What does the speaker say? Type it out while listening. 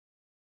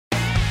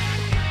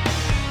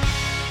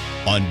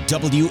on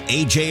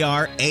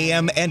WAJR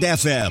AM and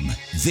FM.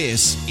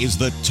 This is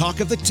the Talk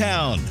of the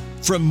Town.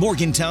 From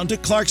Morgantown to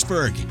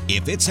Clarksburg,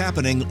 if it's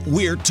happening,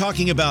 we're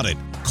talking about it.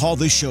 Call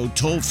the show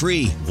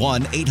toll-free,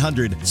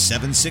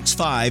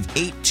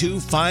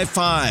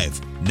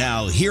 1-800-765-8255.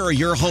 Now, here are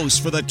your hosts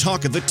for the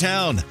Talk of the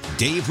Town,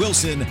 Dave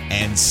Wilson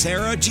and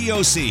Sarah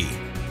Giosi.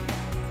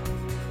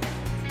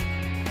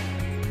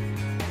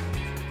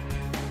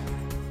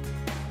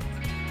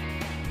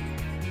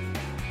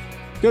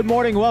 Good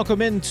morning.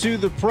 Welcome into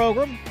the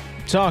program.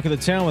 Talk of the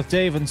Town with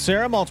Dave and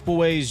Sarah. Multiple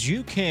ways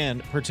you can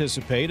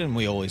participate, and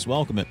we always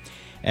welcome it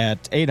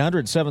at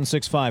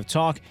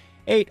 800-765-TALK,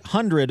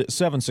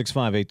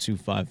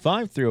 800-765-8255,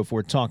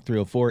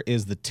 304-TALK-304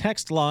 is the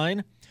text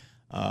line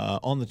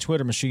on the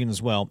Twitter machine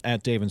as well,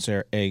 at Dave and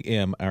Sarah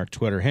AM, our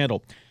Twitter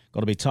handle.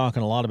 Going to be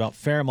talking a lot about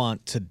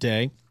Fairmont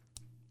today.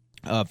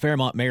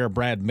 Fairmont Mayor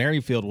Brad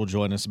Merrifield will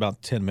join us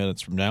about 10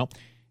 minutes from now.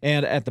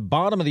 And at the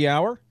bottom of the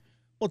hour,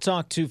 we'll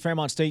talk to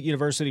Fairmont State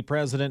University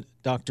President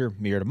Dr.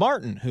 Meredith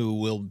Martin, who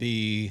will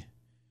be,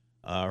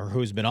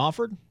 who's been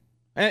offered.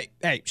 Hey,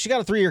 she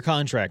got a 3-year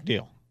contract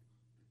deal.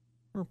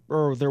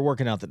 Or they're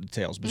working out the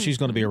details, but she's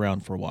going to be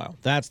around for a while.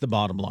 That's the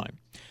bottom line.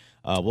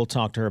 We'll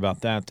talk to her about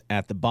that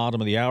at the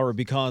bottom of the hour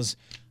because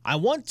I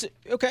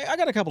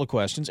got a couple of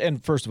questions.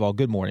 And first of all,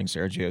 good morning,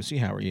 Sarah Giosi.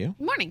 How are you?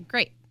 Morning.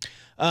 Great.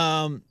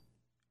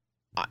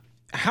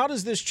 How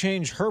does this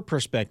change her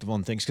perspective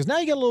on things? Because now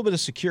you got a little bit of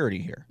security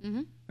here.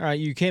 Mm-hmm. All right,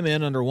 you came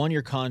in under a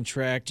 1-year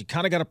contract. You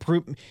kind of got to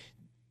prove.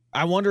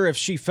 I wonder if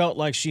she felt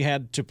like she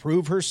had to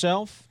prove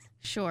herself.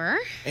 Sure.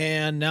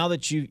 And now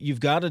that you've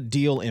got a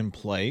deal in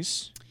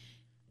place.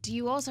 Do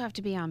you also have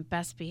to be on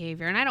best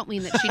behavior? And I don't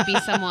mean that she'd be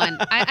someone.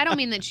 I don't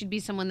mean that she'd be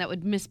someone that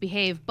would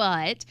misbehave.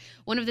 But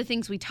one of the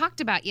things we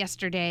talked about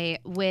yesterday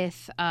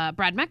with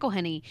Brad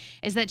McElhenney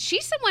is that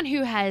she's someone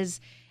who has,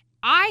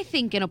 I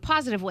think, in a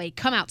positive way,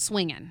 come out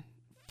swinging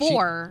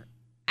for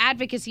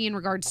advocacy in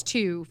regards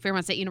to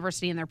Fairmont State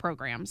University and their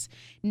programs.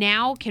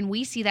 Now, can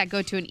we see that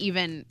go to an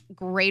even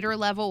greater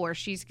level where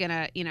she's going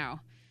to,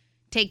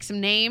 take some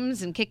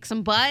names and kick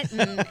some butt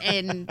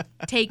and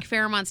take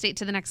Fairmont State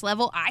to the next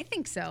level? I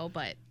think so,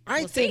 but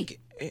we'll see.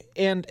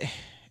 And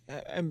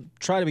I'm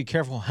trying to be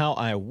careful how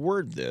I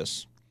word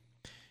this.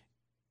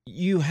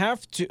 You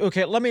have to,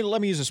 let me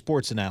use a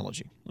sports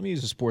analogy.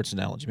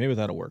 Maybe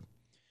that'll work.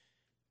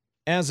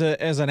 As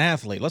an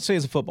athlete, let's say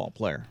as a football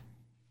player,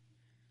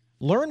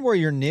 learn where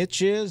your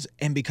niche is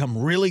and become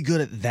really good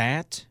at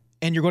that,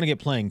 and you're going to get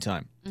playing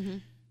time. Mm-hmm.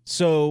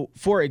 So,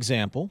 for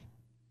example,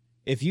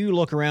 if you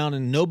look around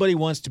and nobody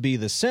wants to be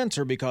the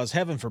center because,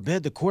 heaven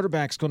forbid, the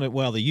quarterback's going to,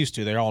 well, they used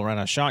to. They're all around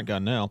a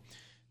shotgun now.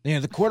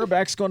 The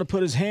quarterback's going to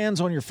put his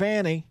hands on your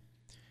fanny,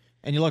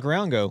 and you look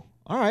around and go,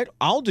 all right,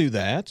 I'll do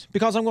that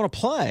because I'm going to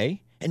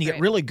play, and you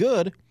get really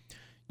good.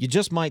 You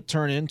just might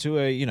turn into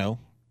a,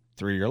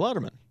 3-year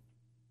letterman.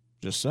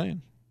 Just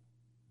saying.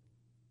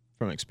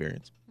 From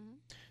experience. Mm-hmm.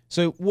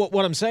 So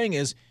what I'm saying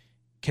is,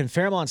 can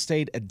Fairmont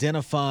State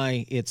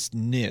identify its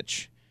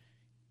niche?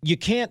 You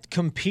can't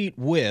compete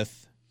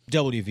with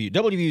WVU.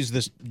 WVU is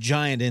this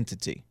giant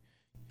entity.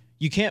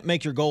 You can't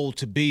make your goal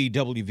to be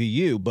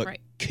WVU, but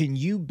can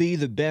you be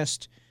the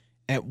best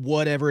at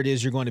whatever it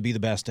is you're going to be the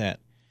best at?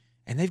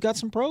 And they've got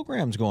some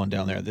programs going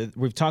down there.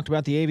 We've talked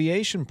about the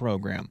aviation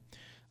program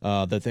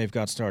that they've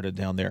got started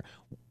down there.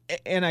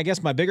 And I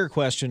guess my bigger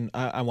question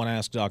I want to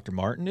ask Dr.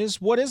 Martin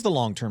is, what is the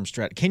long-term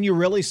strategy? Can you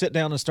really sit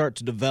down and start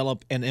to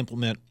develop and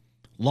implement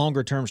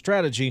longer-term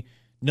strategy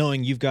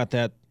knowing you've got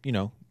that,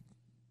 the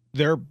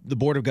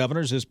Board of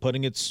Governors is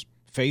putting its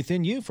faith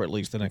in you for at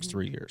least the next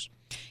 3 years?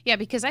 Yeah,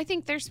 because I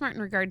think they're smart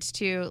in regards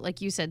to,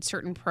 like you said,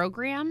 certain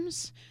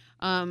programs.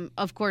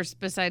 Of course,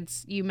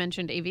 besides you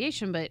mentioned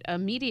aviation, but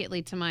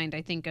immediately to mind,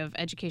 I think of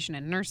education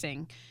and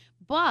nursing.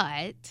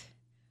 But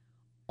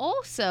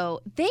also,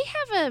 they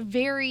have a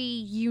very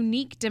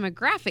unique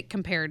demographic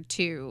compared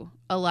to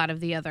a lot of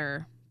the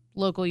other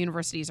local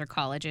universities or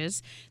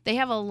colleges. They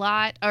have a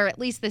lot, or at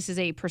least this is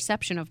a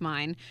perception of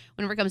mine,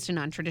 whenever it comes to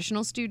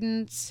non-traditional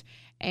students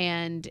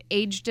and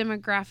age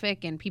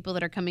demographic and people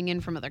that are coming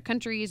in from other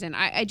countries. And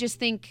I just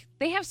think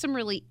they have some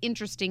really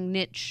interesting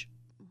niche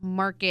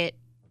market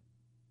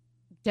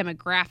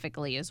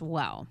demographically as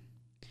well.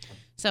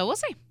 So we'll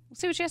see. We'll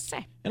see what she has to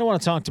say. And I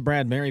want to talk to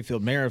Brad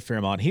Merrifield, Mayor of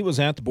Fairmont. He was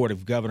at the Board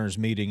of Governors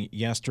meeting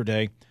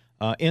yesterday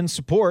in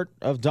support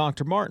of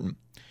Dr. Martin.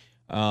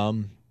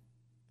 And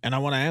I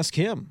want to ask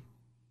him,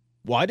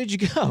 why did you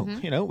go?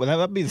 Mm-hmm. Well, that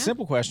would be the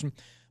simple question.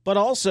 But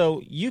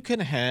also, you can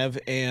have,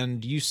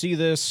 and you see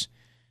this,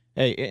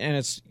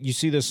 you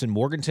see this in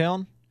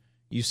Morgantown,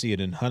 you see it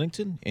in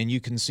Huntington, and you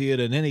can see it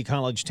in any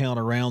college town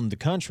around the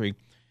country.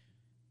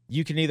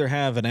 You can either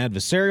have an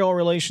adversarial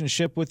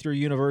relationship with your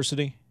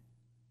university,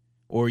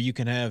 or you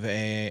can have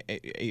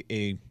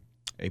a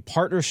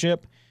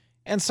partnership,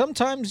 and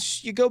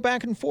sometimes you go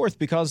back and forth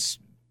because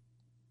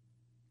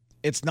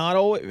it's not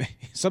always.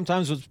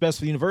 Sometimes what's best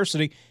for the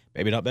university,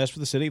 maybe not best for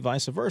the city,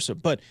 vice versa.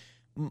 But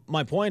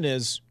my point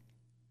is,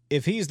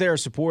 if he's there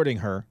supporting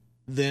her,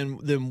 then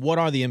what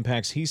are the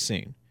impacts he's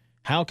seen?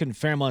 how can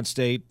Fairmont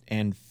State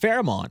and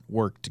Fairmont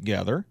work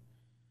together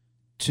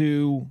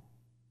to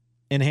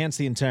enhance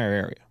the entire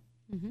area?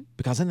 Mm-hmm.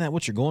 Because isn't that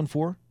what you're going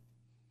for?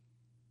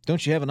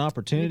 Don't you have an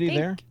opportunity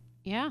there?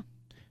 Yeah.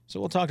 So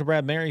we'll talk to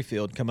Brad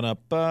Merrifield coming up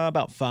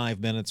about 5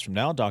 minutes from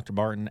now. Dr.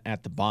 Barton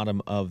at the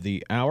bottom of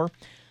the hour.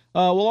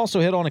 We'll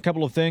also hit on a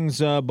couple of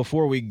things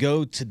before we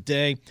go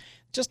today.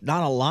 Just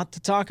not a lot to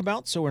talk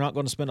about, so we're not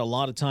going to spend a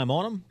lot of time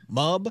on them.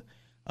 MUB,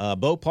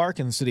 Boat Park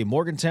in the city of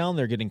Morgantown,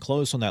 they're getting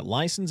close on that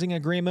licensing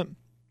agreement.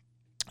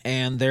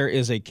 And there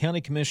is a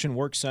county commission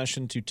work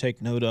session to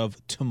take note of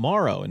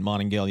tomorrow in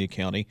Monongalia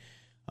County.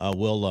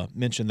 We'll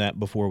mention that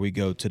before we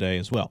go today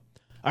as well.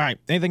 All right.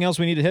 Anything else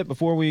we need to hit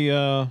before we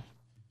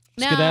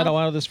skedaddle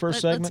out of this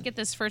first segment? Let's get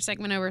this first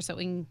segment over so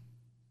we can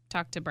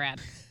talk to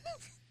Brad.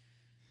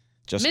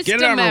 Just Mr.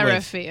 get it over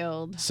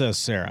Merrifield. with, says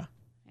Sarah.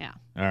 Yeah.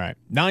 All right.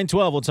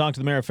 9:12, we'll talk to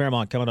the mayor of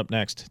Fairmont coming up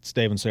next. It's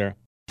Dave and Sarah.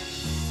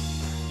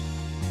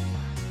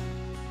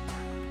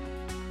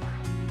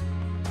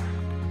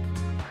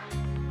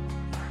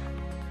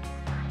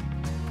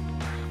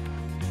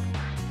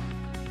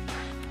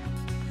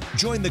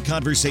 Join the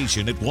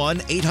conversation at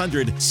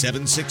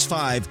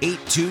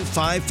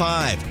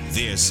 1-800-765-8255.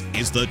 This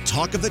is the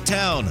Talk of the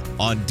Town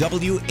on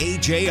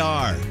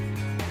WAJR.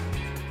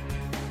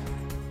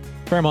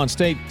 Fairmont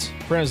State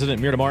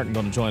President Myrna Martin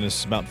going to join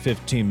us about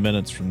 15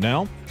 minutes from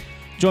now.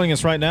 Joining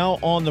us right now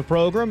on the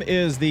program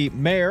is the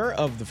mayor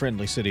of the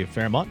friendly city of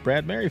Fairmont,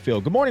 Brad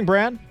Merrifield. Good morning,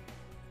 Brad.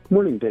 Good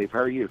morning, Dave. How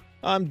are you?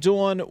 I'm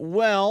doing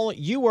well.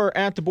 You were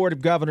at the Board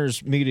of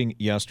Governors meeting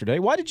yesterday.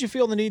 Why did you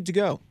feel the need to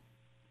go?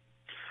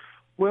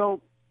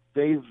 Well,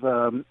 Dave,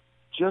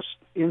 just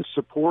in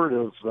support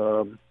of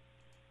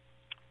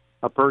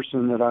a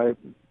person that I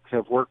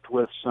have worked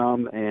with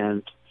some,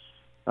 and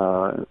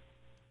I'm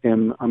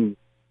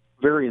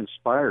very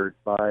inspired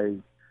by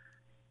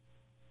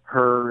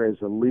her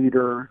as a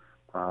leader,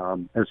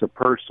 as a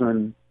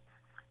person,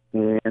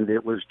 and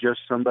it was just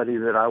somebody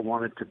that I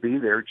wanted to be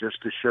there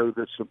just to show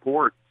the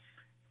support.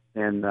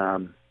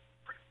 And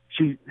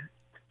she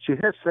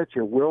has such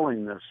a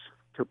willingness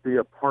to be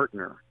a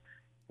partner.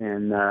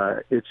 And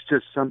it's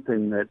just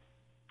something that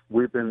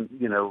we've been,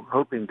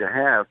 hoping to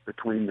have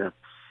between the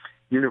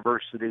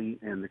university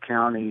and the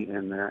county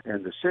and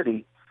the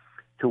city,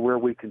 to where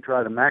we can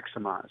try to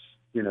maximize,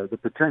 the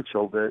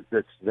potential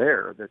that's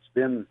there, that's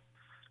been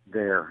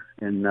there.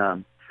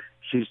 And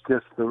she's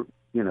just the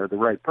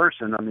right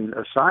person. I mean,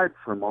 aside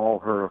from all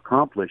her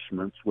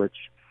accomplishments,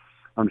 which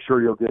I'm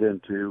sure you'll get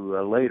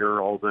into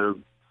later, although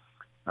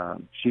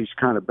she's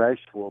kind of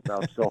bashful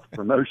about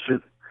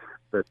self-promotion,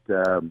 but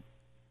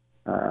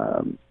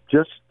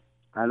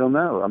I don't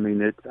know. I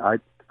mean,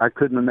 I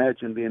couldn't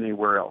imagine being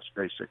anywhere else,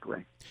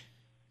 basically.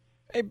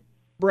 Hey,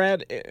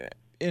 Brad,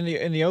 in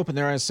the open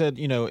there, I said,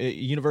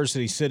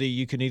 University City,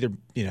 you can either,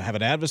 have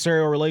an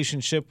adversarial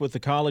relationship with the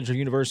college or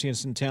university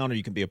in town, or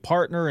you can be a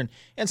partner.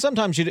 And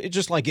sometimes,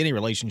 just like any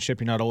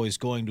relationship, you're not always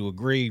going to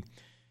agree.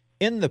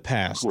 In the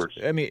past, of course.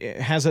 I mean,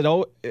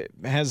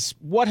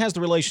 what has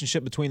the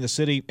relationship between the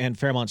city and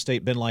Fairmont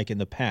State been like in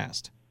the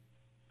past?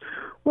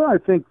 Well, I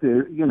think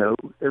that,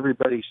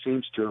 everybody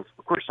seems to have,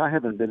 of course, I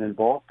haven't been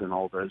involved in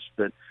all this,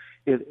 but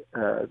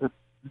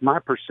my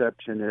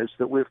perception is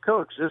that we've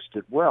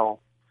coexisted well.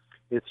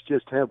 It's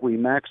just, have we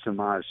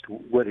maximized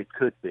what it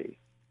could be?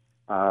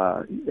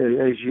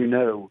 As you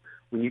know,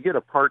 when you get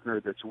a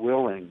partner that's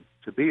willing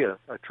to be a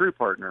true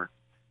partner,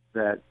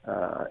 that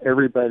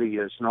everybody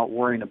is not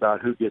worrying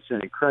about who gets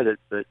any credit,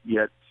 but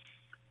yet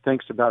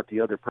thinks about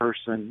the other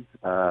person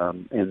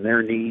and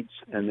their needs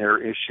and their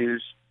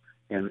issues,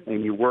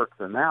 and you work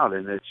them out.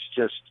 And it's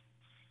just,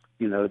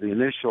 the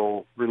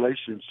initial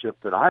relationship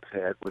that I've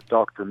had with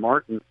Dr.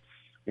 Martin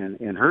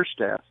and her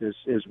staff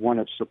is one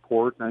of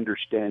support and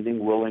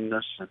understanding,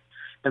 willingness,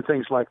 and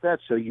things like that.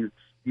 So you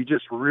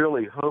just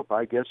really hope,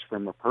 I guess,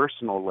 from a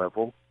personal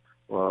level,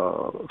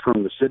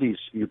 from the city's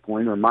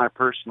viewpoint, or my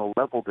personal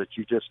level, that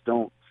you just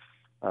don't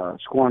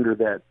squander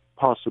that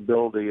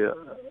possibility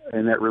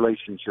and that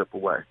relationship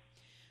away.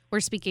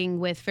 We're speaking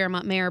with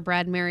Fairmont Mayor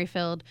Brad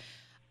Merrifield.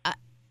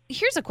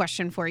 Here's a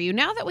question for you.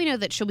 Now that we know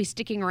that she'll be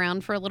sticking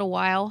around for a little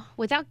while,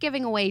 without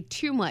giving away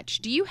too much,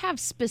 do you have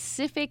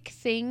specific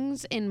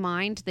things in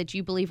mind that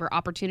you believe are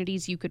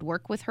opportunities you could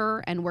work with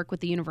her and work with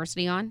the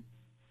university on?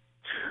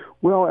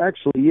 Well,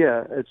 actually,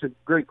 yeah, it's a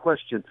great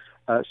question.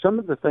 Some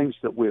of the things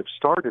that we have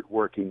started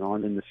working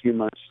on in the few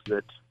months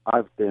that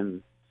I've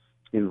been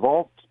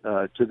involved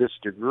to this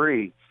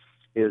degree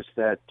is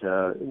that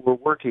we're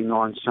working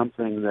on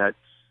something that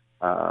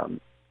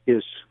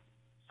is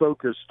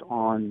focused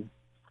on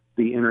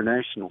the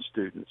international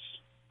students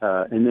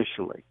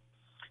initially.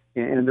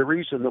 And the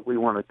reason that we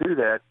want to do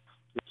that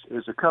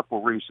is a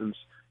couple reasons.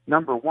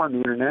 Number one, the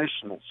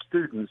international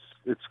students,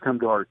 it's come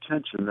to our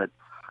attention that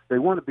they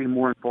want to be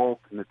more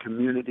involved in the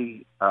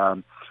community.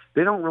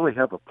 They don't really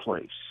have a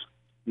place.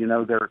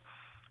 They're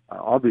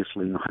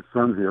obviously not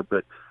from here,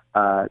 but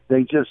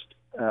they just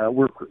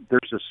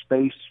there's a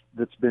space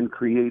that's been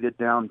created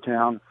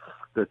downtown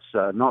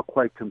that's not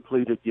quite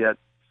completed yet,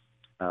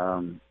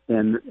 and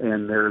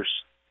there's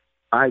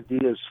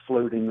ideas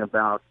floating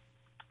about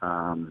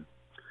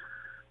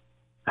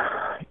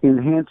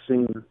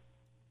enhancing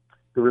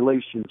the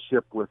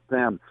relationship with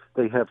them.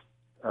 They have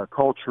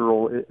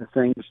cultural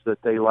things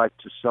that they like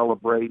to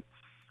celebrate,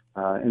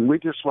 and we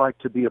just like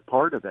to be a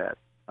part of that.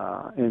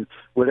 And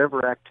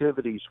whatever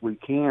activities we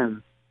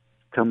can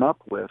come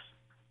up with,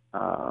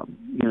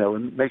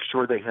 and make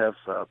sure they have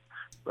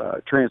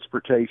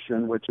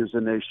transportation, which is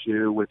an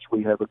issue, which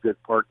we have a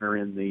good partner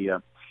in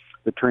the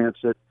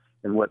transit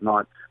and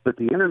whatnot. But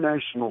the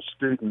international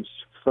students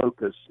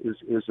focus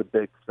is a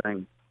big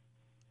thing.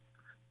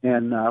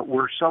 And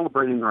we're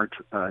celebrating our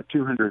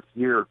 200th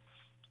year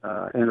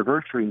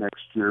anniversary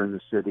next year in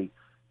the city.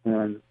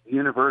 And the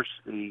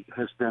university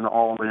has been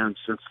all in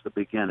since the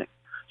beginning.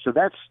 So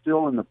that's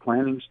still in the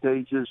planning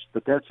stages,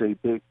 but that's a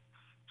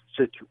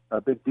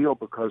big deal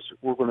because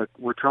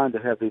we're trying to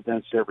have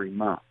events every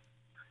month.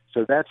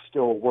 So that's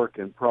still a work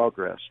in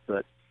progress.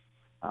 But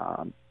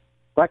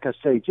like I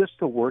say, just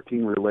a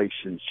working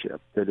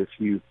relationship that if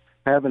you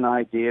have an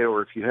idea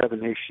or if you have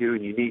an issue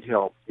and you need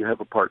help, you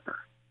have a partner.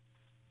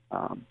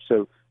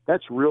 So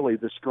that's really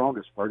the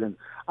strongest part. And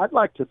I'd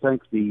like to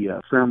thank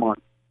the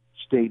Fairmont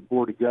State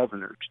Board of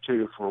Governors,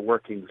 too, for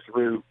working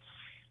through,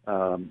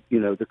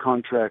 the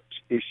contract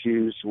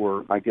issues,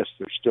 or I guess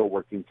they're still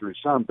working through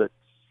some, but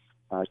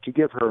to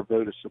give her a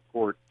vote of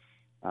support.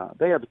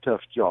 They have a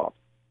tough job,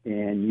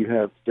 and you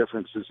have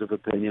differences of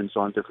opinions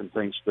on different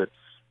things, but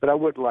I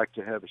would like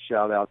to have a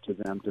shout-out to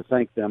them, to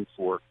thank them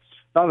for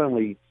not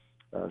only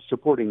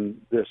supporting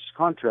this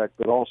contract,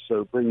 but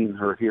also bringing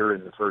her here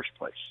in the first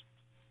place.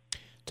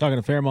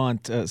 Talking to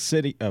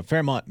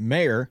Fairmont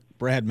Mayor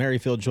Brad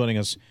Merrifield joining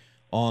us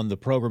on the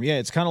program. Yeah,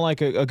 it's kind of like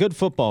a good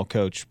football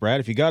coach, Brad.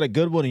 If you got a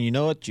good one and you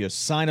know it, you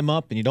sign him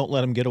up and you don't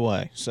let him get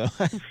away. So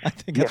I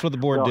think that's what the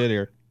board did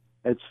here.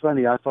 It's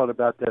funny. I thought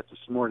about that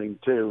this morning,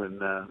 too,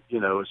 and,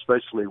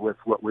 especially with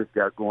what we've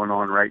got going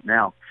on right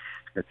now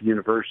at the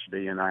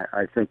university, and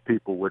I think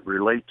people would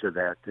relate to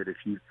that if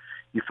you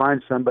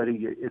find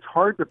somebody, it's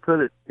hard to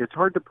put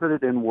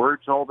it in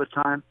words all the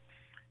time,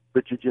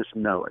 but you just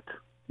know it.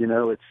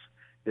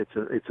 It's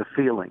a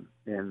feeling,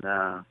 and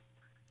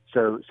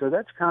so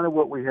that's kind of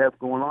what we have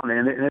going on,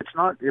 and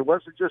it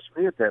wasn't just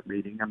me at that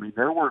meeting. I mean,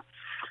 there were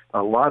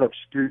a lot of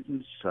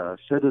students,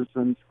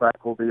 citizens,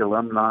 faculty,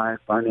 alumni,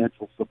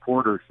 financial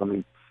supporters. I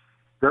mean,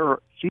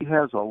 she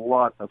has a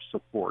lot of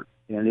support,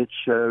 and it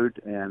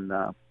showed, and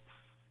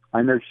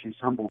I know she's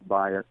humbled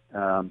by it,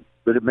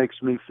 but it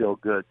makes me feel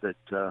good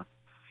that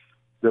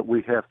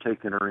we have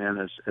taken her in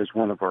as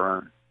one of our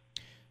own.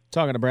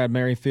 Talking to Brad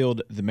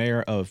Merrifield, the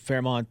mayor of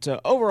Fairmont.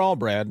 Overall,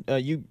 Brad,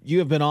 you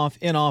have been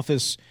in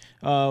office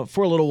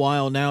for a little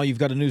while now. You've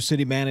got a new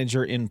city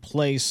manager in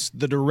place.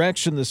 The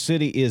direction the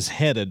city is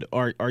headed,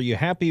 are you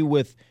happy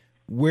with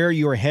where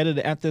you're headed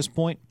at this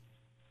point?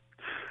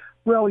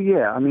 Well,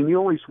 yeah. I mean, you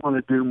always want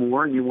to do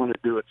more and you want to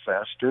do it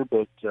faster.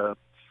 But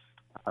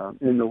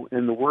in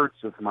the words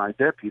of my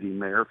deputy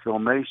mayor, Phil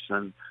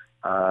Mason,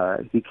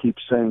 he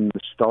keeps saying the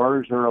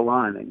stars are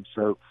aligning.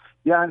 So,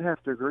 yeah, I'd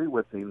have to agree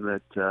with him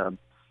that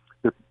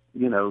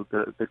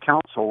the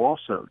council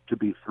also to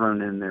be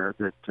thrown in there,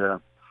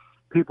 that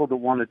people that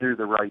want to do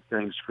the right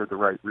things for the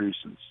right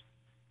reasons.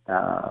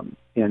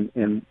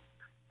 And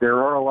there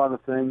are a lot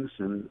of things,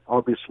 and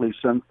obviously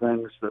some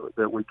things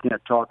that we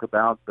can't talk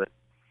about, but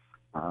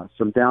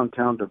some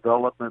downtown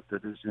development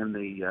that is in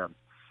the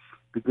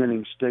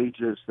beginning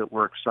stages that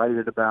we're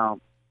excited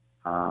about.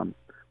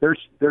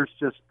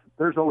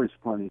 There's always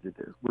plenty to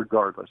do,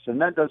 regardless.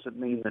 And that doesn't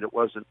mean that it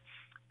wasn't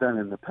done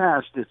in the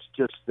past. It's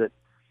just that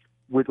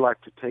we'd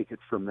like to take it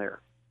from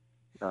there,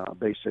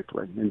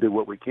 basically, and do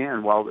what we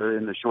can while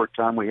in the short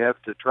time we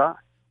have to try.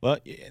 Well,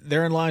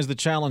 therein lies the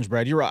challenge,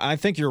 Brad. You're right. I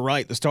think you're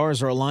right. The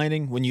stars are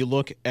aligning when you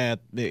look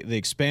at the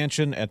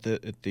expansion at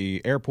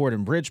the airport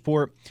in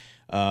Bridgeport.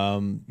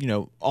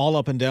 All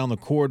up and down the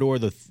corridor,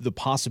 the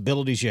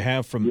possibilities you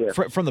have from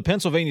the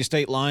Pennsylvania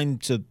state line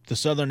to the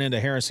southern end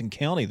of Harrison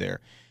County there.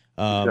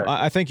 Exactly.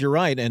 I think you're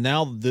right. And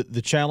now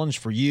the challenge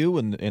for you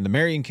and the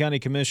Marion County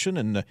Commission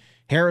and the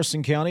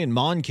Harrison County and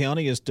Mon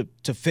County is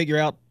to figure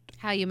out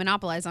how you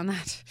monopolize on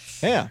that.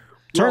 Yeah.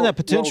 Turn that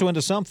potential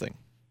into something.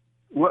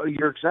 Well,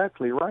 you're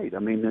exactly right. I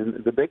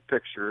mean, the big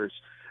picture is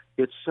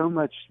it's so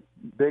much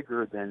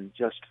bigger than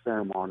just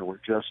Fairmont or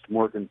just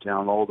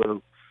Morgantown,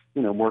 although,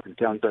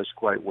 Morgantown does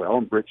quite well,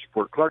 and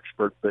Bridgeport,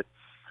 Clarksburg, but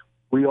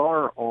we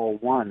are all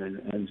one.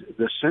 And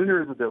the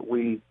sooner that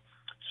we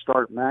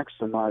start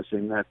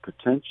maximizing that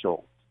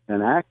potential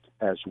and act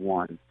as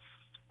one,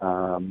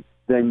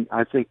 then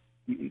I think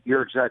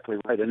you're exactly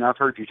right. And I've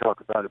heard you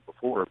talk about it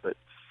before, but,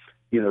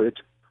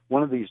 it's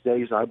one of these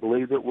days I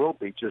believe it will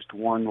be just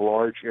one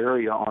large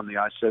area on the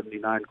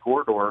I-79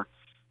 corridor.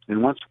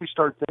 And once we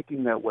start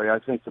thinking that way, I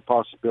think the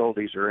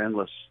possibilities are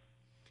endless.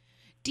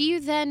 Do you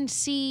then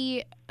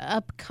see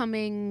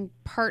upcoming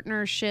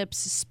partnerships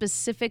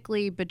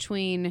specifically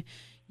between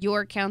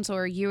your council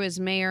or you as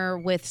mayor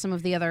with some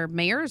of the other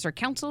mayors or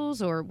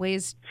councils, or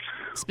ways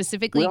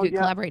specifically you could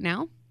collaborate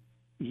now?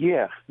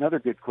 Yeah, another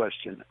good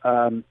question.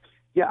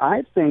 Yeah,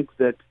 I think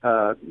that,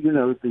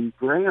 the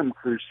Graham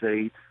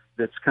Crusade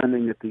that's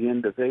coming at the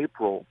end of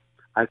April,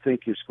 I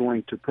think is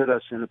going to put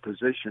us in a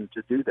position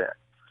to do that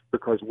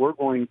because we're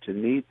going to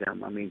need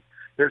them. I mean,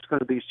 there's going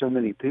to be so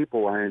many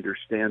people, I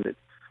understand,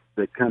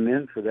 that come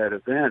in for that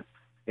event,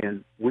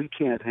 and we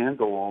can't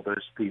handle all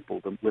those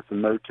people with the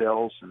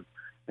motels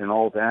and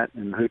all that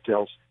and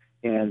hotels.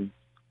 And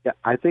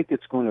I think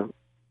it's going to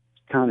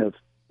kind of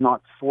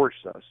not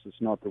force us,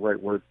 it's not the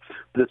right word,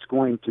 but it's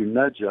going to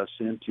nudge us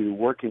into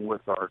working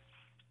with our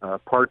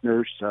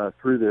partners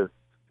through the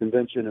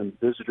Convention and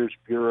Visitors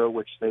Bureau,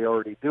 which they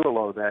already do a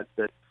lot of that.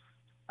 But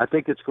I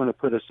think it's going to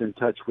put us in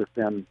touch with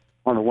them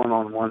on a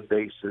one-on-one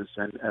basis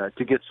and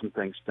to get some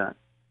things done.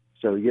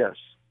 So, yes.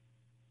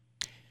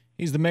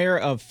 He's the mayor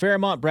of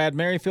Fairmont, Brad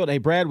Merrifield. Hey,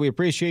 Brad, we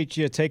appreciate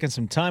you taking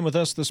some time with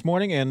us this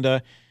morning, and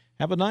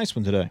have a nice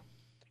one today.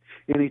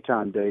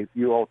 Anytime, Dave.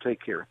 You all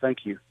take care.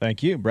 Thank you.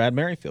 Thank you. Brad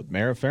Merrifield,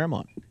 mayor of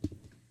Fairmont.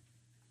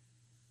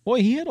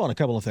 Boy, he hit on a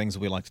couple of things that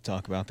we like to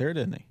talk about there,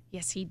 didn't he?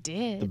 Yes, he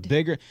did.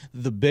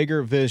 The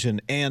bigger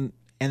vision, and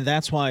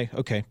that's why,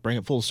 okay, bring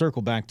it full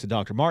circle back to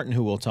Dr. Martin,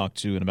 who we'll talk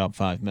to in about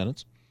 5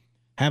 minutes.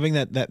 Having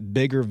that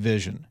bigger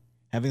vision,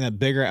 having that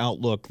bigger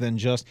outlook than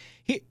just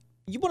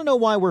you want to know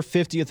why we're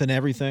 50th in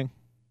everything?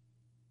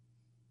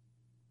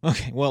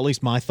 Okay, well, at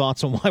least my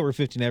thoughts on why we're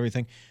 50th in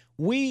everything.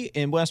 We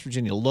in West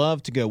Virginia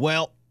love to go,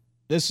 well,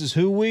 this is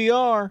who we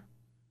are.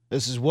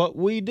 This is what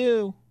we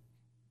do,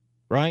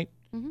 right?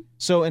 Mm-hmm.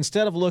 So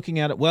instead of looking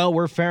at it, well,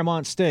 we're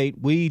Fairmont State.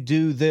 We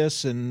do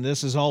this, and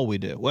this is all we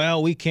do.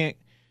 Well, we can't,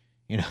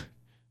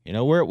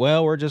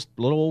 we're just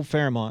little old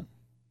Fairmont.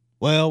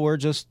 Well, we're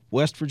just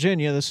West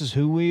Virginia. This is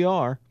who we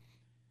are.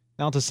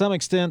 Now, to some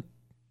extent,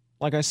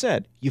 like I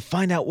said, you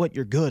find out what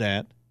you're good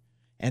at,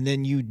 and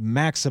then you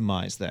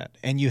maximize that,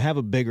 and you have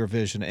a bigger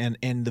vision,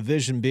 and the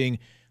vision being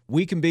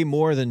we can be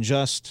more than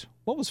just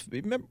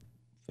remember,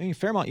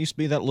 Fairmont used to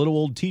be that little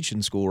old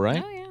teaching school,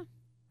 right? Oh, yeah.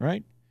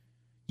 Right?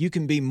 You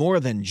can be more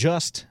than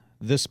just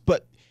this,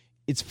 but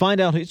it's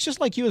just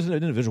like you as an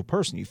individual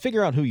person. You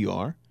figure out who you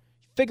are,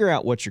 figure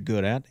out what you're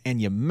good at,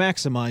 and you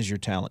maximize your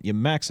talent. You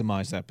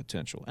maximize that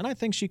potential. And I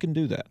think she can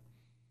do that.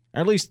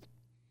 Or at least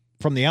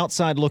from the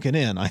outside looking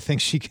in, I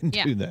think she can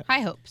do that. High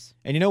hopes.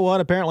 And you know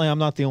what? Apparently I'm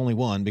not the only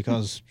one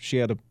because she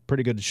had a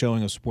pretty good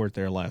showing of support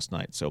there last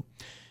night. So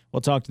we'll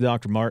talk to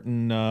Dr.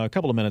 Martin a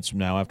couple of minutes from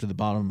now after the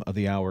bottom of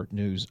the hour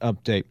news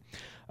update.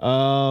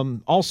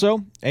 Also,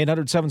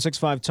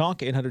 800-765-TALK,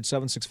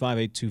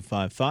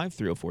 800-765-8255,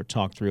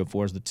 304-TALK,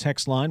 304 is the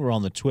text line. We're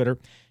on the Twitter,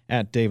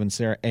 at Dave and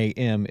Sarah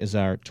AM is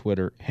our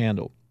Twitter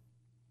handle.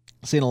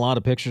 Seen a lot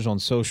of pictures on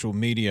social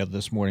media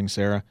this morning,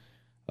 Sarah,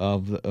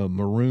 of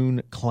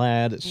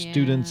maroon-clad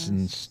students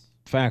and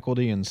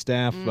faculty and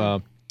staff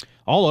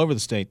all over the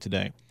state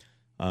today.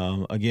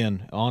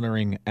 Again,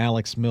 honoring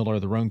Alex Miller,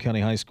 the Roane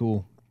County High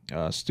School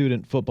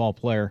student football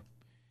player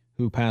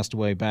who passed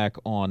away back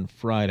on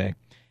Friday.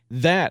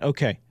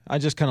 I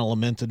just kind of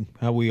lamented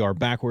how we are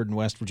backward in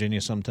West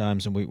Virginia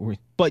sometimes, and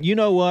but you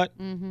know what?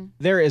 Mm-hmm.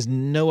 There is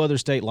no other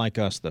state like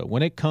us, though.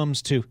 When it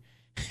comes to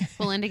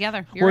pulling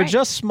together, we're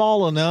just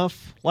small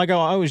enough. Like I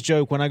always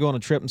joke when I go on a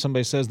trip and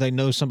somebody says they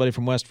know somebody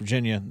from West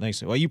Virginia, and they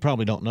say, "Well, you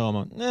probably don't know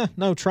them." I'm like,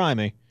 no, try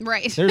me.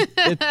 Right? It's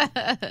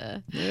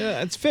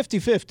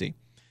 50-50.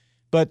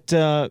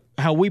 But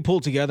how we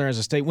pull together as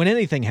a state when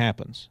anything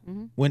happens,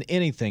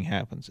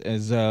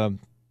 is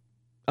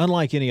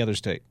unlike any other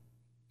state.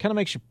 Kind of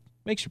makes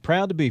you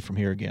proud to be from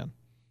here again.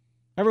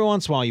 Every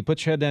once in a while, you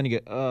put your head down and you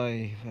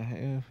go,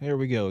 here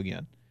we go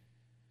again.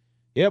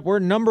 Yep, we're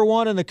number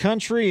one in the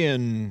country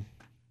in,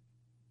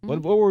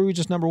 what were we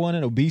just number one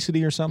in,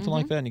 obesity or something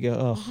like that? And you go,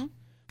 ugh. Mm-hmm.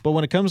 But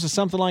when it comes to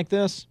something like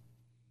this,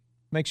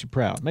 makes you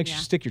proud. Makes you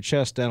stick your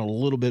chest down a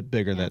little bit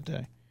bigger that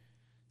day.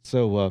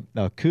 So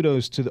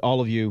kudos to all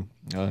of you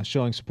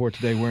showing support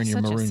today wearing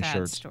your maroon shirts. Such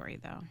a sad story,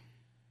 though.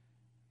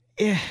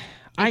 Yeah.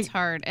 It's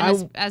hard.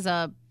 And as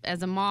a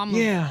mom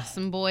of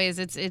some boys,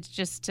 it's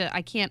just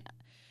I can't.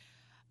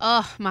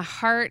 My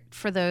heart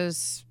for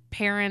those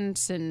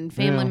parents and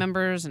family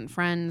members and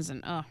friends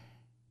and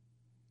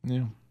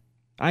Yeah,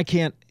 I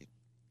can't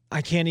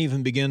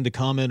even begin to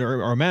comment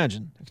or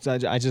imagine.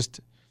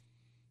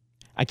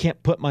 I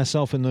can't put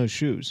myself in those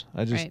shoes.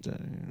 I just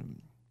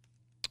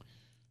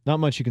not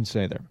much you can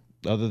say there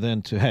other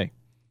than to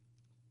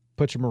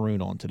put your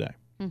maroon on today.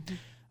 Mm-hmm.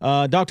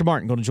 Dr.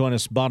 Martin going to join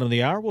us bottom of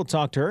the hour. We'll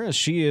talk to her as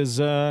she is,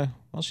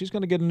 she's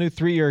going to get a new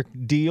 3-year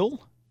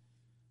deal.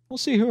 We'll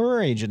see who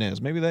her agent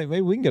is. Maybe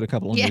we can get a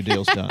couple of new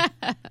deals done.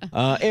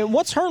 And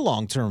what's her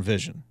long-term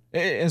vision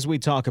as we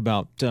talk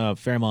about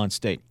Fairmont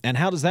State? And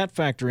how does that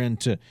factor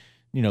into,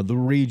 the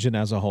region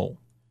as a whole?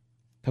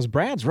 Because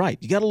Brad's right.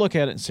 You got to look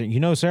at it and say,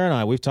 Sarah and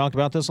I, we've talked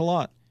about this a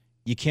lot.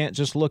 You can't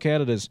just look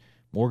at it as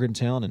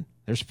Morgantown and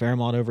there's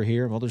Fairmont over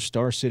here. Well, there's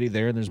Star City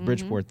there and there's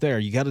Bridgeport there.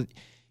 You got to...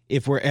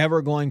 If we're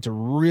ever going to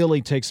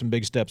really take some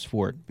big steps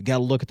forward, we got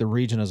to look at the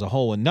region as a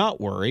whole and not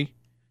worry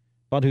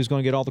about who's going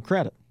to get all the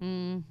credit,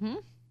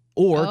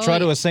 or try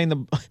to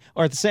assign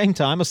or at the same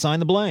time assign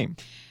the blame.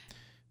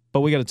 But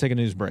we got to take a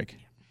news break.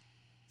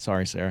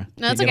 Sorry, Sarah.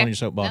 No, Can't it's get okay. on your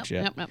soapbox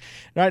yet. Nope.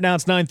 Right now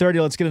it's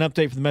 9:30. Let's get an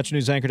update from the Metro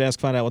News Anchor Desk.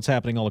 Find out what's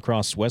happening all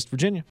across West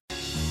Virginia.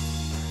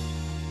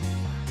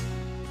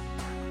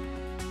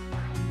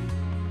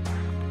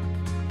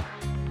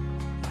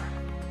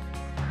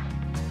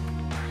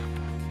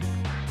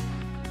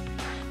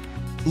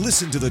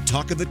 Listen to the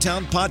Talk of the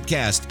Town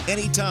podcast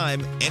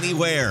anytime,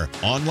 anywhere,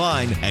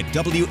 online at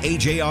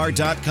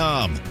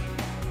WAJR.com.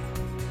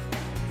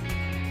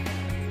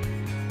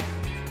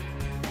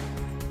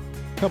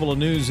 Couple of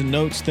news and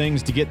notes,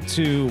 things to get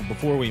to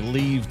before we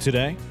leave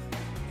today.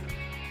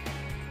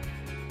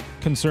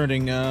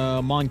 Concerning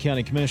Mon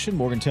County Commission,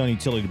 Morgantown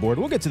Utility Board.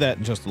 We'll get to that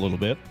in just a little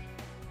bit.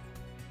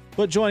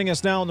 But joining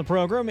us now on the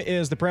program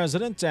is the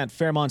president at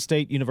Fairmont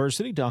State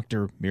University,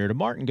 Dr. Meredith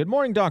Martin. Good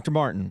morning, Dr.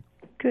 Martin.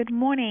 Good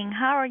morning.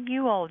 How are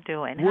you all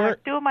doing? How are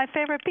two of my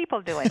favorite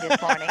people doing this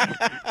morning?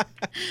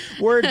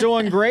 We're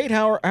doing great.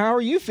 How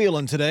are you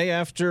feeling today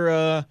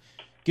after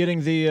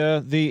getting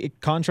the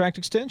contract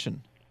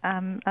extension?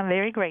 I'm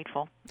very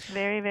grateful.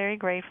 Very, very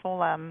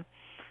grateful. I'm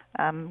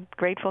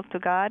grateful to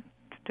God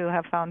to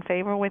have found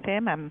favor with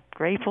Him. I'm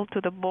grateful to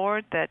the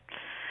board that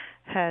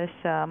has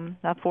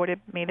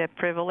afforded me the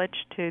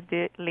privilege to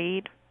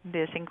lead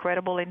this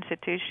incredible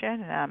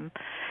institution. I'm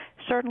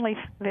certainly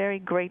very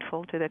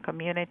grateful to the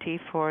community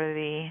for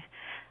the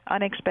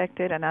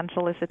unexpected and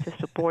unsolicited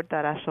support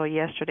that I saw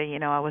yesterday. You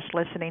know, I was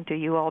listening to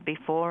you all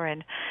before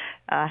and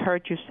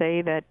heard you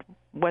say that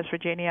West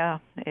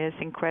Virginia is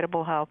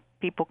incredible how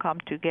people come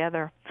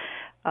together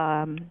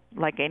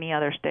like any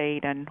other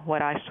state. And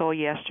what I saw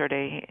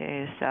yesterday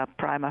is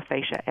prima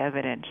facie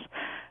evidence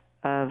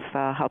of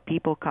how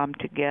people come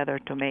together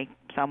to make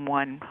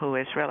someone who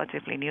is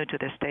relatively new to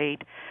the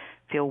state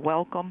feel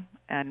welcome,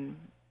 and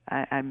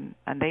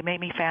they made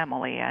me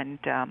family, and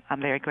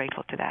I'm very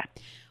grateful to that.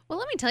 Well,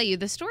 let me tell you,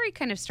 the story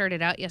kind of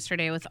started out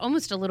yesterday with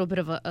almost a little bit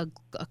of a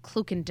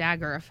cloak and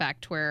dagger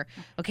effect where,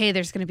 okay,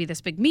 there's going to be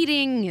this big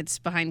meeting. It's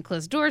behind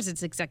closed doors.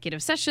 It's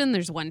executive session.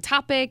 There's one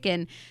topic.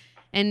 And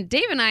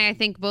Dave and I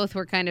think both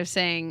were kind of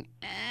saying,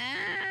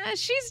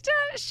 she's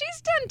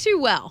done too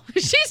well.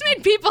 She's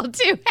made people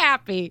too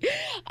happy.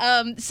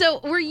 So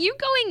were you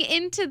going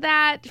into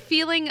that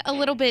feeling a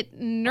little bit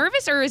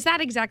nervous, or is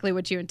that exactly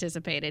what you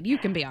anticipated? You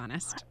can be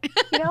honest.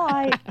 You know,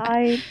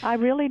 I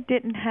really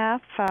didn't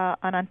have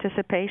an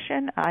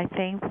anticipation. I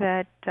think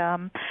that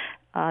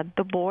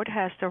the board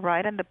has the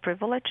right and the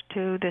privilege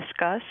to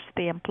discuss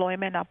the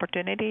employment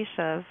opportunities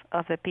of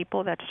the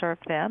people that serve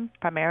them,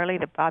 primarily,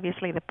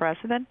 obviously, the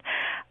president.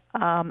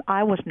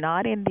 I was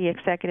not in the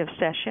executive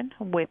session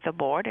with the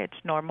board. It's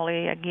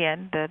normally,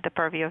 again, the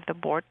purview of the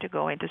board to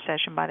go into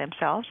session by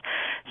themselves.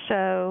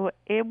 So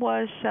it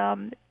was,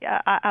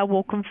 I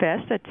will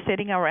confess that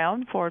sitting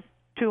around for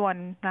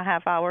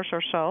 2.5 hours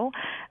or so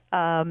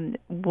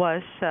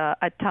was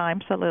at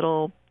times a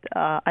little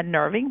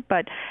unnerving,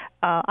 but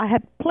I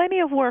had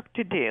plenty of work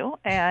to do,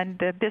 and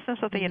the business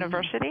of the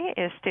university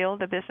is still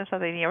the business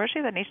of the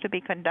university that needs to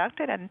be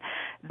conducted, and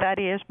that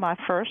is my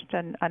first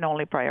and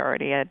only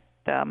priority at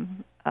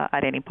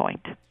any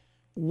point.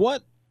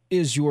 What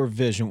is your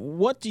vision?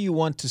 What do you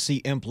want to see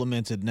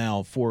implemented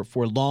now for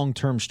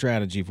long-term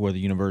strategy for the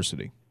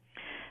university?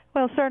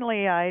 Well,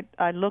 certainly I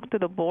look to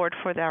the board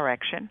for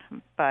direction,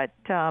 but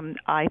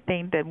I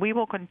think that we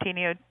will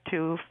continue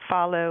to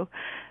follow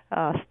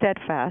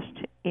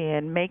steadfast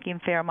in making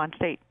Fairmont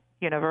State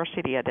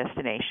University a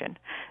destination.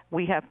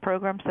 We have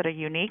programs that are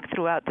unique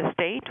throughout the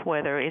state,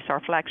 whether it's our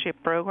flagship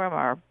program,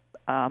 our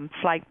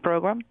flight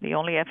program, the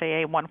only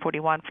FAA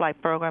 141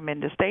 flight program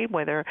in the state,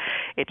 whether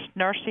it's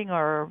nursing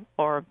or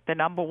the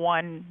number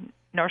one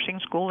nursing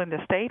school in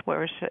the state,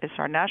 where it's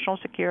our national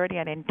security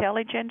and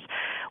intelligence,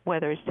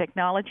 whether it's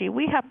technology.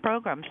 We have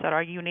programs that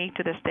are unique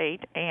to the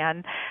state,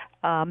 and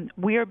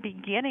we are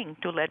beginning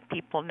to let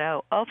people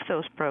know of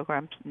those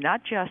programs,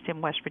 not just in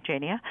West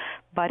Virginia,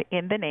 but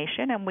in the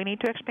nation, and we need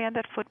to expand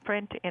that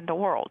footprint in the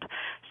world.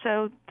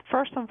 So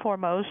first and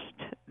foremost,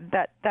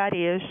 that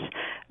is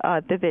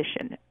the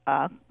vision.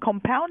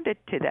 Compounded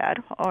to that,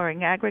 or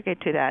in aggregate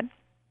to that,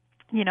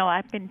 you know,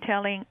 I've been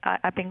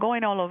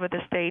going all over the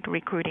state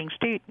recruiting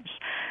students.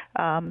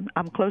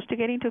 I'm close to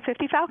getting to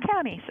 55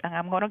 counties, and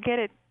I'm going to get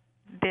it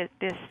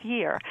this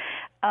year.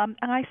 And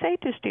I say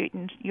to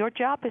students, your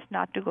job is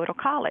not to go to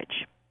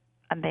college.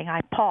 And then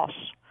I pause,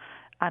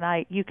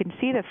 and you can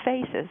see the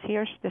faces.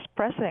 Here's this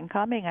president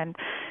coming, and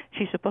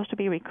she's supposed to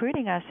be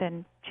recruiting us,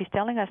 and she's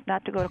telling us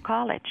not to go to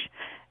college.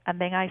 And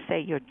then I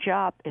say, your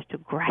job is to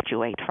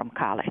graduate from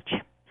college.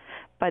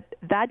 But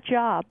that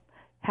job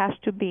has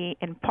to be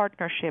in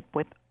partnership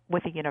with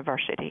the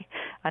university.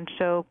 And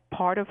so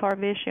part of our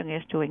vision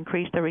is to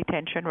increase the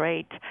retention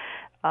rate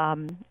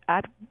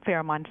at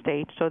Fairmont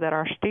State so that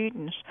our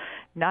students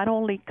not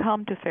only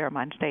come to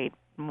Fairmont State,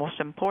 most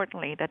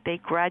importantly, that they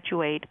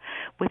graduate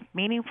with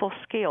meaningful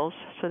skills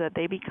so that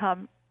they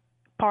become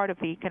part of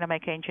the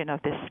economic engine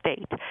of this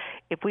state.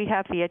 If we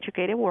have the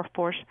educated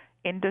workforce,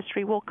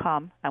 industry will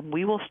come, and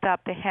we will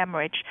stop the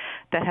hemorrhage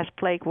that has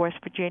plagued West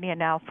Virginia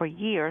now for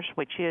years,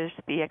 which is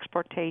the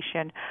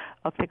exportation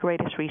of the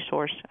greatest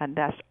resource, and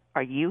that's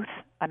our youth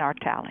and our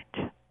talent.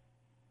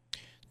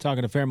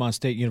 talking to Fairmont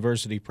State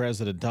University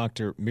President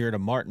Dr. Mirta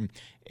Martin.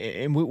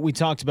 And we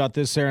talked about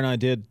this, Sarah and I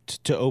did,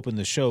 to open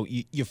the show.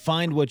 You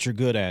find what you're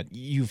good at.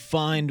 You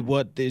find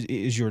what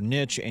is your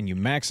niche, and you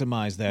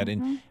maximize that.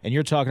 And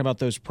you're talking about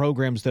those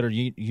programs that are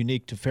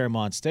unique to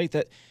Fairmont State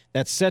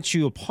that sets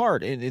you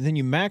apart. And then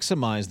you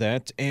maximize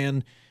that.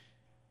 And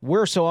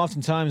we're so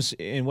oftentimes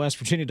in West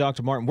Virginia,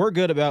 Dr. Martin, we're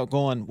good about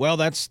going, well,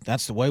 that's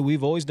the way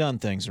we've always done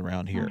things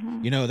around here.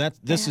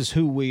 This is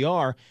who we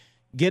are.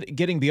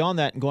 Getting beyond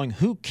that and going,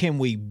 who can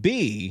we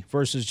be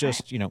versus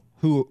just,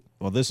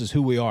 this is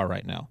who we are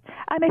right now.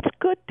 And it's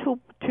good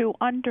to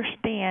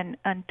understand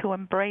and to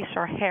embrace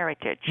our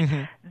heritage.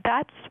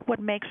 That's what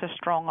makes us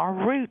strong. Our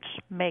roots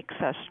makes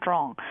us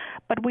strong.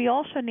 But we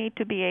also need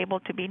to be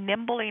able to be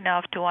nimble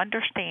enough to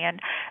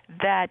understand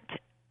that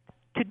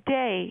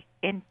today,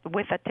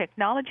 with a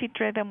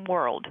technology-driven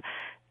world,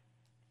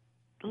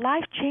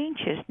 life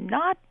changes,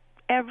 not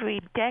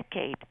every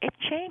decade. It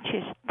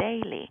changes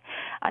daily.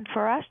 And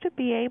for us to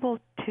be able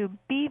to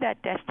be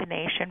that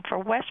destination, for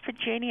West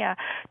Virginia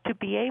to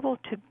be able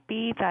to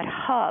be that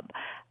hub,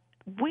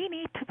 we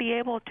need to be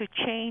able to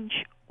change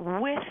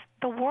with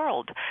the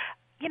world.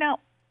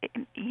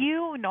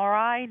 You nor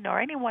I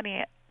nor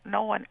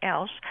no one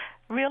else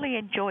really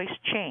enjoys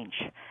change.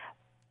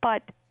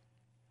 But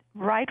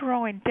right,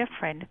 wrong, and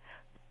different,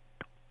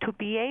 to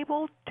be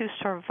able to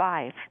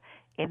survive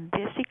in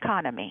this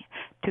economy,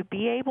 to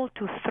be able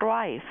to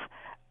thrive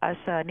as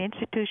an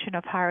institution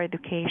of higher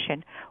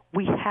education,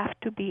 we have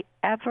to be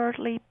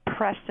everly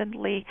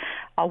presently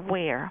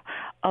aware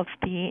of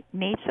the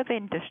needs of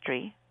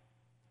industry,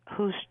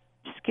 whose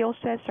skill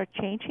sets are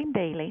changing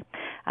daily,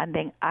 and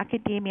then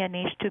academia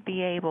needs to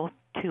be able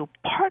to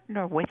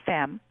partner with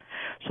them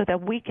so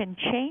that we can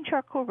change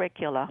our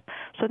curricula,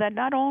 so that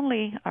not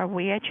only are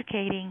we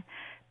educating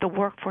the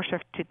workforce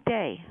of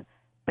today,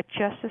 but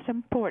just as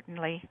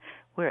importantly,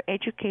 we're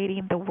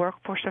educating the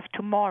workforce of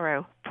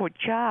tomorrow for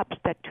jobs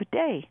that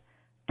today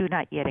do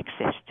not yet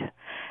exist.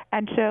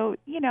 And so,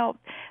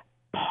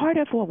 part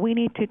of what we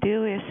need to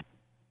do is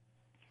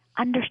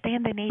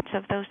understand the needs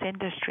of those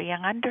industry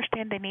and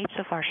understand the needs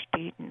of our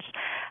students.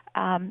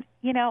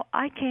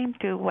 I came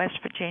to West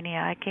Virginia,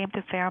 I came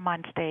to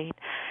Fairmont State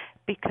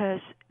because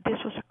this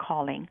was a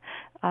calling.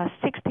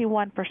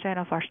 61%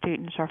 of our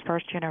students are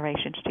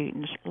first-generation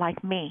students,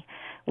 like me.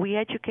 We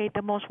educate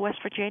the most West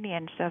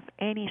Virginians of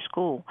any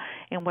school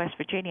in West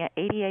Virginia.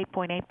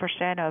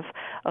 88.8%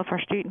 of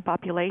our student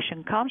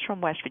population comes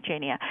from West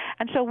Virginia.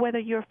 And so whether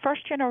you're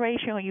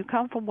first-generation or you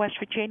come from West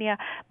Virginia,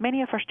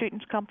 many of our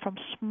students come from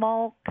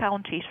small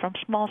counties, from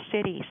small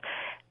cities.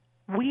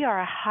 We are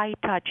a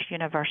high-touch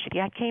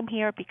university. I came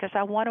here because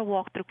I want to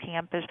walk through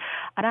campus,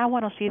 and I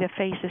want to see the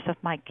faces of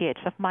my kids,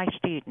 of my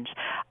students.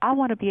 I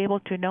want to be able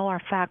to know our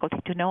faculty,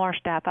 to know our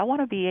staff. I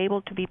want to be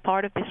able to be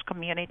part of this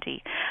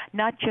community,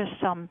 not just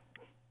some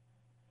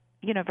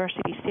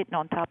university sitting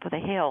on top of the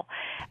hill.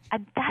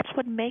 And that's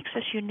what makes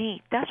us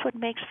unique. That's what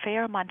makes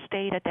Fairmont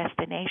State a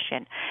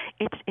destination.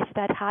 It's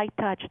that high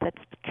touch, that's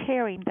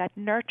caring, that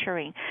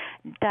nurturing,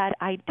 that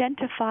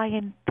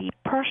identifying the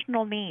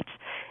personal needs.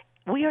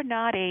 We are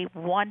not a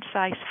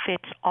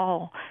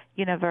one-size-fits-all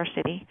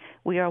university.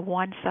 We are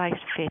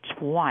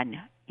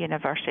one-size-fits-one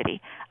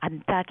university,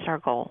 and that's our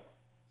goal.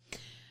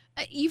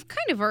 You've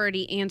kind of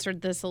already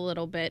answered this a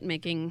little bit,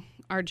 making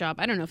our job,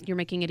 I don't know if you're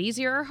making it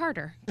easier or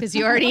harder, because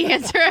you already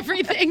answer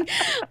everything.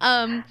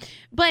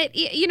 But,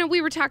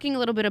 we were talking a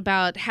little bit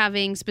about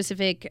having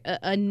specific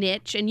a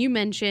niche, and you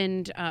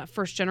mentioned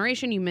first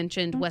generation, you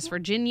mentioned West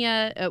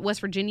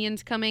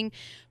Virginians coming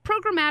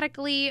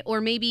programmatically,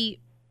 or maybe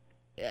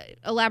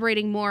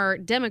elaborating more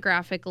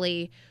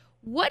demographically.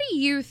 What do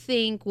you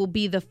think will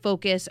be the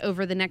focus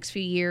over the next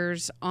few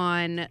years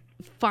on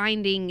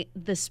finding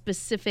the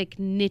specific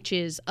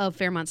niches of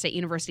Fairmont State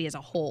University as a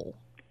whole?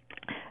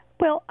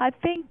 Well, I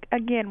think,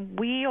 again,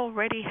 we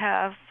already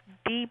have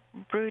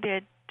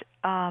deep-rooted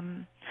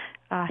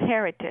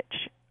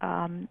heritage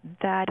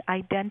that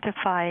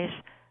identifies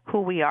who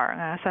we are.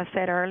 As I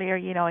said earlier,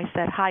 it's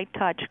that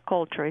high-touch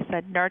culture. It's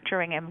that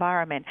nurturing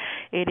environment.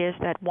 It is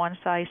that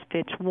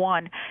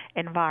one-size-fits-one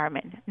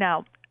environment.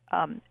 Now,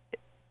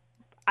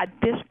 at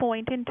this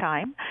point in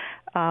time,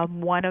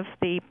 one of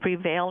the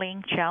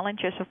prevailing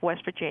challenges of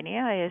West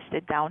Virginia is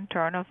the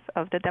downturn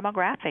of the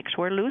demographics.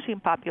 We're losing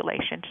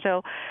population.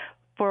 So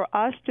for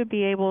us to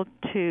be able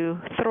to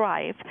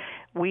thrive,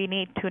 we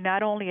need to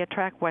not only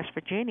attract West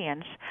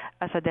Virginians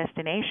as a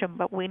destination,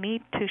 but we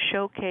need to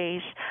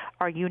showcase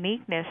our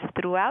uniqueness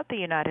throughout the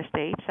United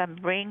States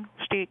and bring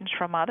students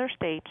from other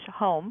states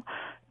home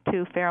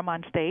to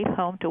Fairmont State,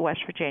 home to West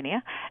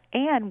Virginia,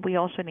 and we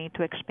also need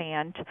to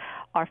expand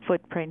our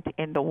footprint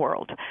in the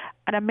world.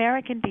 An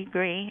American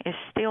degree is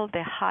still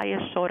the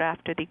highest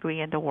sought-after degree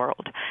in the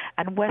world,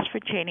 and West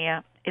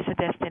Virginia is a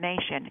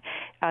destination.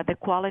 The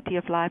quality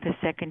of life is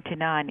second to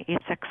none.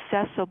 It's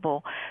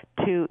accessible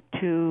to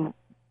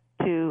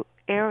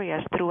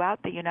areas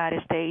throughout the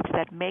United States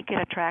that make it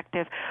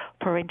attractive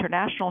for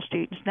international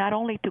students not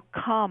only to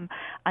come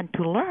and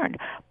to learn,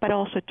 but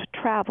also to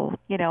travel.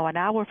 You know, an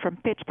hour from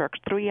Pittsburgh,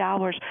 3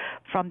 hours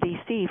from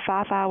D.C.,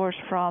 5 hours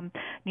from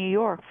New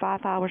York,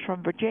 5 hours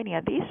from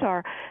Virginia. These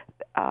are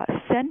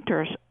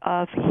centers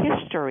of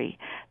history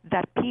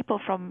that people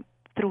from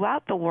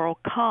throughout the world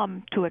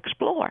come to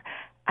explore.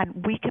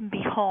 And we can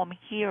be home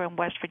here in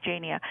West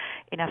Virginia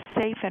in a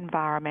safe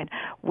environment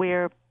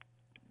where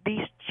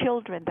these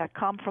children that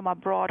come from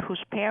abroad,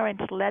 whose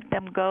parents let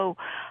them go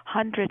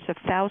hundreds of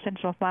thousands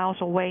of miles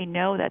away,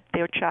 know that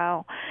their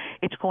child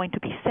is going to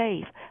be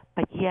safe,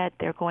 but yet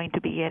they're going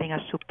to be getting a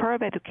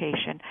superb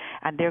education,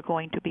 and they're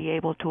going to be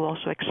able to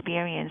also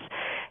experience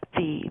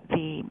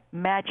the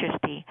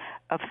majesty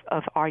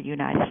of our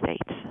United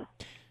States.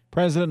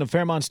 President of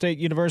Fairmont State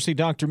University,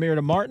 Dr.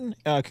 Mirta Martin,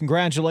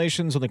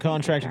 congratulations on the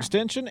contract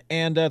extension,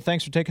 and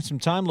thanks for taking some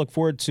time. Look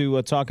forward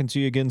to talking to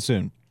you again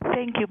soon.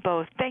 Thank you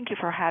both. Thank you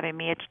for having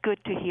me. It's good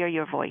to hear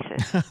your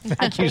voices.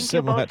 Thank you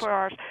so much. Thank you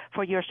both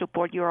for your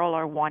support. You all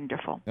are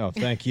wonderful. Oh,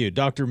 thank you.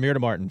 Dr. Mirta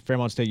Martin,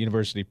 Fairmont State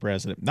University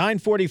President.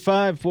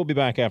 9:45. We'll be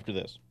back after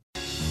this.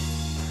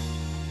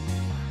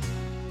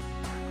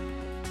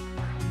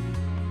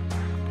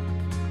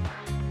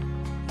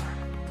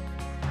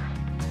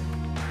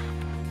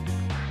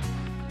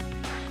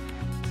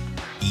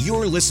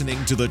 You're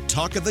listening to the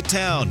Talk of the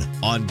Town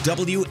on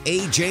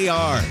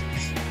WAJR.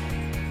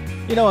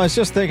 You know, I was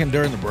just thinking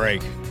during the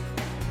break,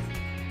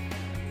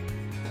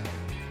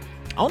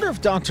 I wonder if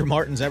Dr.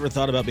 Martin's ever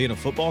thought about being a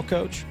football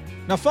coach.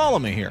 Now, follow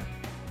me here.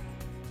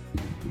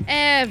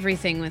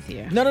 Everything with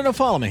you. No,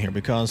 follow me here,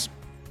 because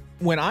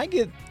when I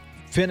get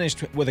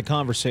finished with a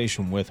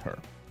conversation with her,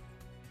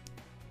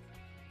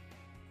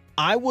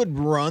 I would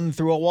run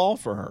through a wall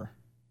for her.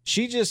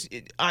 She just,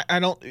 I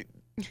don't...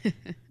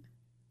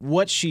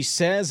 what she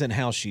says and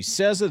how she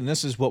says it, and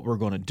this is what we're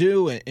going to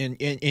do,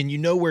 and you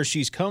know where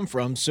she's come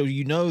from, so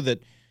you know that,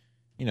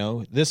 you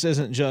know, this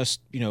isn't just,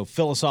 you know,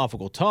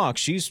 philosophical talk.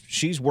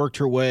 She's worked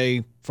her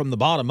way from the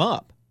bottom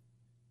up,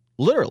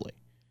 literally.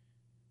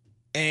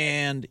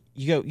 And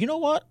you go, you know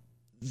what?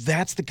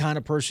 That's the kind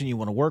of person you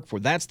want to work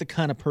for. That's the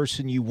kind of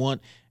person you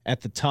want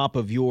at the top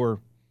of your,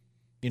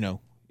 you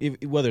know,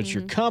 whether it's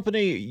your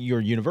company,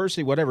 your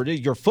university, whatever it is,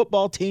 your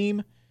football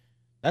team.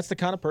 That's the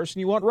kind of person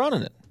you want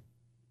running it.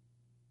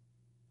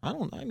 I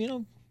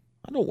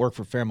don't work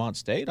for Fairmont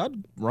State.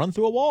 I'd run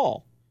through a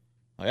wall.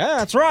 Like, yeah,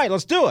 that's right.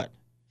 Let's do it.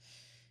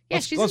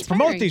 Yeah, let's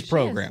promote these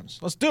programs.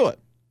 Let's do it.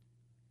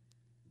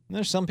 And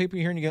there's some people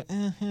you hear and you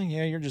go,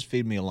 yeah, you're just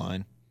feeding me a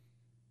line.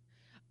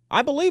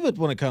 I believe it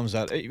when it comes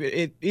out.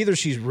 Either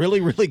she's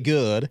really, really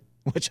good,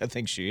 which I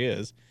think she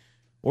is,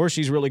 or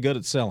she's really good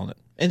at selling it.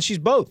 And she's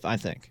both, I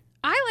think.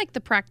 I like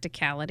the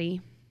practicality.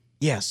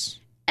 Yes.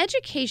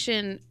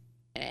 Education...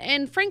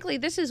 And frankly,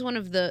 this is one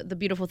of the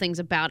beautiful things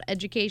about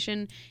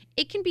education.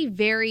 It can be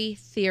very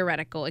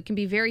theoretical. It can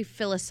be very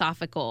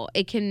philosophical.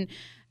 It can,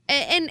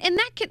 and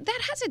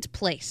that has its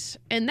place,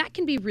 and that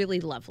can be really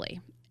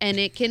lovely. And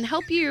it can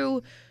help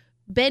you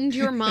bend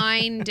your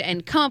mind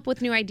and come up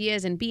with new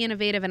ideas and be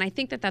innovative. And I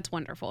think that that's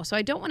wonderful. So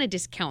I don't want to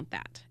discount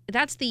that.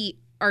 That's the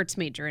arts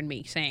major in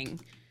me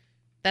saying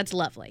that's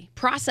lovely.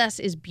 Process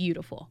is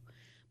beautiful.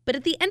 But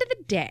at the end of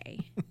the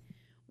day,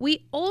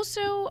 we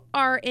also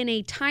are in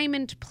a time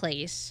and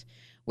place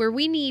where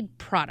we need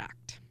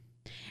product.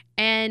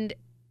 And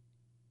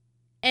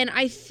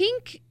I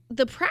think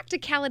the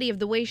practicality of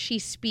the way she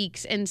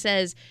speaks and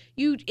says,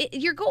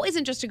 your goal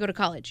isn't just to go to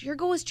college. Your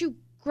goal is to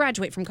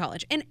graduate from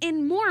college.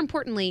 And more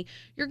importantly,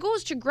 your goal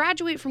is to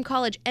graduate from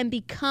college and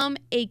become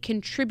a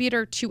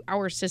contributor to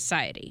our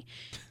society.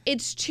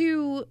 It's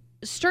to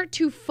start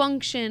to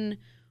function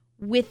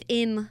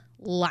within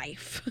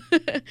life.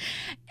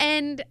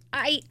 And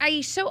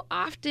I so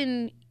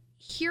often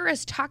hear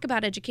us talk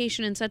about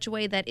education in such a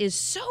way that is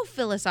so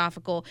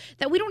philosophical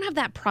that we don't have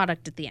that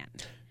product at the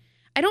end.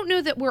 I don't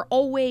know that we're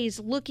always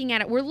looking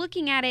at it. We're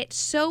looking at it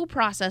so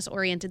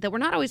process-oriented that we're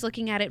not always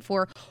looking at it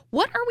for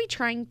what are we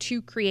trying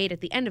to create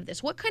at the end of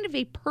this? What kind of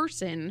a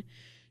person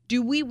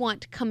do we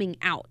want coming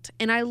out?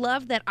 And I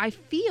love that I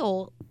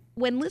feel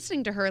when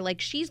listening to her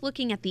like she's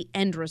looking at the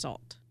end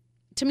result.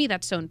 To me,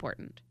 that's so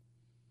important.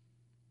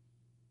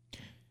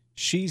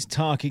 She's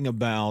talking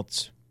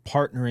about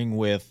partnering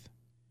with,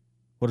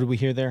 what did we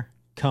hear there?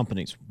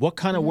 Companies. What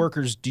kind of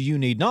workers do you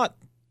need? Not,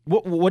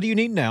 what do you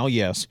need now?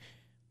 Yes.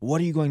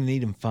 What are you going to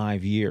need in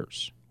 5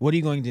 years? What are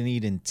you going to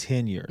need in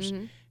 10 years?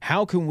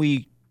 How can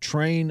we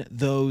train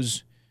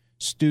those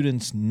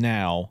students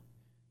now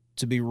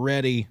to be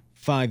ready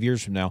 5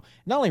 years from now?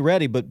 Not only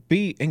ready, but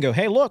be and go,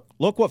 hey, look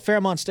what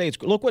Fairmont State's,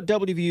 look what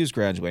WVU's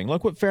graduating.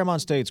 Look what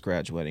Fairmont State's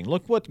graduating.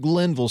 Look what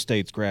Glenville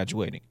State's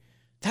graduating.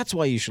 That's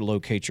why you should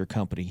locate your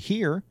company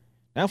here.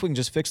 Now, if we can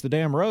just fix the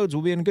damn roads,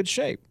 we'll be in good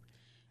shape.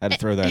 I had to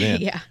throw that in.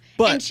 Yeah.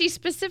 But, and she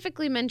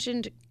specifically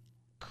mentioned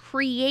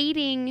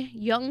creating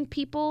young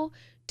people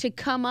to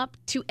come up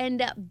to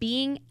end up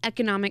being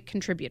economic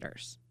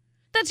contributors.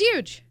 That's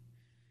huge.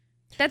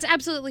 That's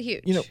absolutely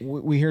huge. You know,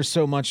 we hear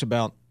so much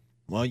about,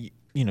 well,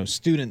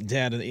 student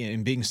debt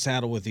and being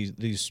saddled with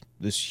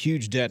this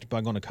huge debt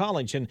by going to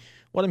college. And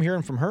what I'm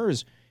hearing from her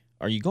is,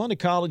 are you going to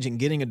college and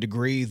getting a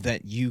degree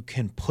that you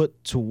can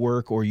put to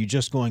work, or are you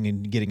just going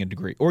and getting a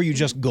degree, or are you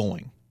just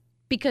going?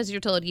 Because you're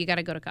told you got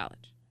to go to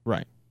college.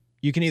 Right.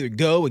 You can either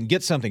go and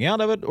get something out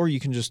of it, or you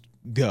can just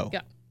go.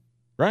 Yeah.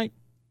 Right?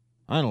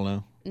 I don't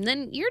know. And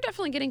then you're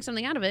definitely getting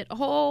something out of it. A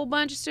whole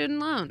bunch of student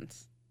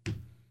loans.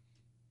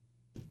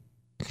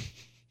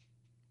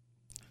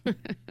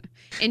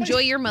 Enjoy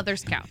your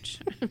mother's couch.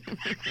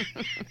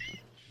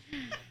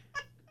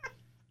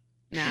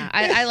 Nah,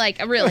 I like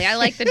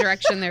the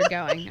direction they're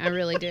going. I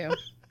really do.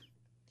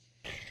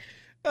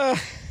 I'm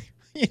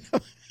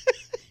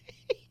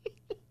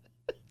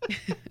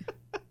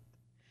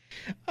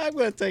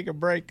going to take a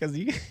break because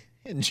you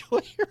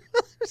enjoy your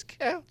mother's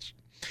couch.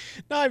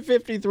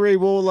 9:53.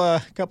 We'll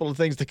a couple of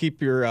things to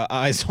keep your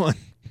eyes on.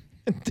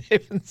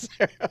 Dave and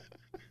Sarah.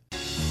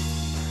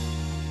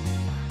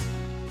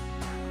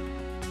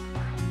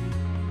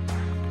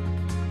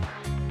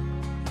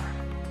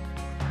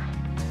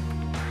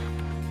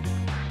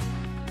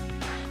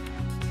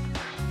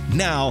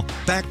 Now,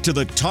 back to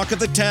the Talk of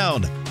the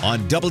Town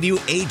on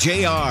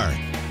WAJR.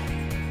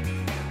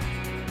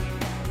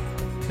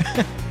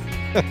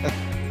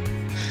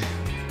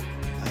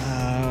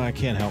 I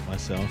can't help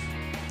myself.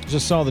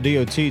 Just saw the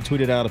DOT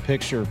tweeted out a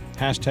picture,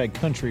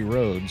 #country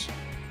roads.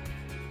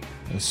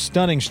 A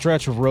stunning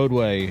stretch of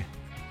roadway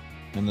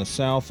in the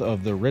south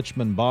of the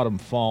Richmond Bottom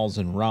Falls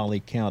in Raleigh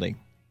County.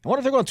 I wonder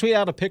if they're going to tweet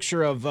out a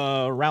picture of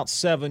Route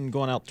 7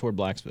 going out toward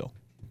Blacksville.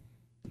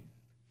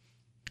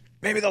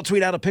 Maybe they'll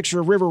tweet out a picture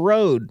of River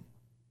Road.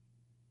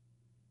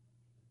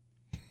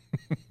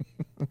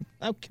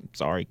 Okay,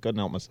 sorry, couldn't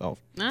help myself.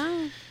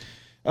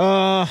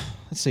 Oh.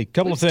 Let's see,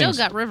 couple We've of things.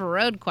 Still got River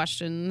Road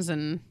questions,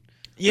 and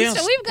yes,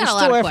 we've got we're a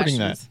lot still of efforting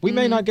questions. that. We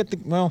may not get the.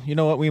 Well, you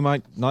know what? We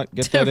might not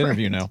get that Right.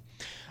 interview now.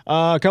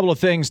 A couple of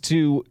things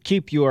to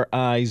keep your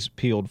eyes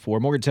peeled for.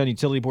 Morgantown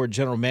Utility Board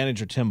General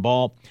Manager Tim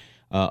Ball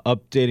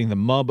updating the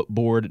MUB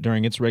board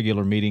during its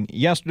regular meeting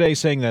yesterday,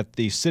 saying that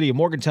the city of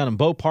Morgantown and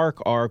Bow Park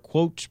are,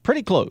 quote,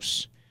 pretty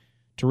close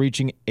to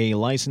reaching a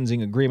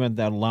licensing agreement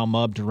that will allow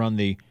MUB to run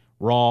the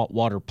raw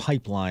water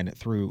pipeline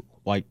through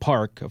White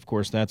Park. Of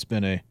course, that's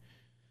been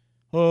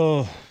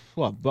about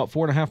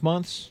 4.5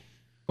 months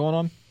going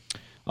on.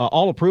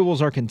 All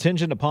approvals are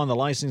contingent upon the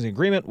licensing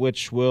agreement,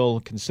 which will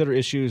consider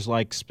issues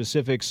like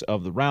specifics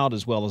of the route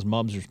as well as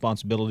MUB's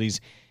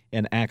responsibilities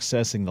in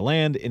accessing the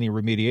land, any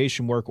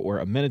remediation work or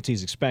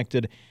amenities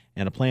expected,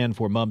 and a plan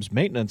for MUB's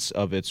maintenance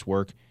of its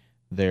work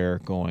there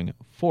going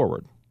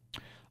forward.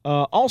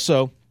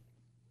 Also,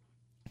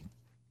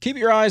 keep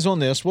your eyes on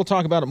this. We'll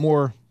talk about it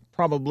more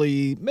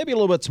probably, maybe a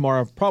little bit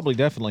tomorrow, probably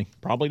definitely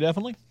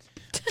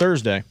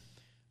Thursday.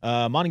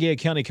 Montague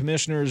County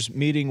Commissioners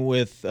meeting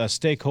with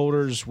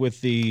stakeholders with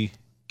the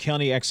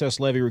county excess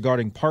levy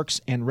regarding parks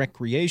and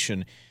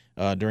recreation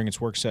during its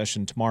work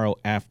session tomorrow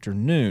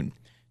afternoon.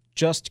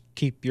 Just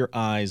keep your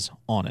eyes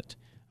on it.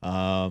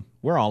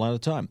 We're all out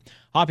of time.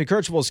 Hoppy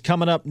Kercheval is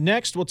coming up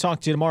next. We'll talk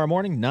to you tomorrow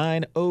morning,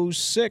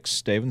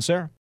 9:06. Dave and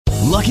Sarah.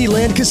 Lucky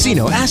Land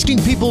Casino,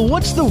 asking people,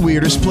 what's the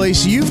weirdest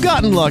place you've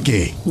gotten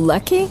lucky?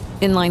 Lucky?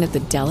 In line at the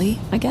deli,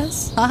 I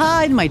guess?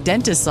 Aha, in my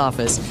dentist's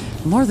office.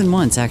 More than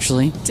once,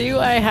 actually. Do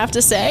I have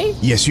to say?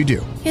 Yes, you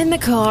do. In the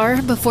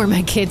car before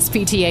my kids'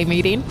 PTA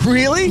meeting.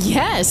 Really?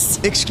 Yes.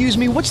 Excuse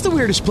me, what's the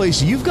weirdest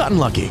place you've gotten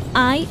lucky?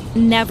 I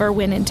never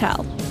win and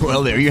tell.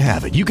 Well, there you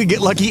have it. You can get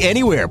lucky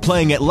anywhere,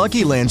 playing at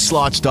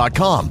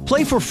LuckyLandSlots.com.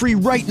 Play for free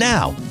right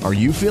now. Are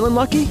you feeling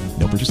lucky?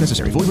 No purchase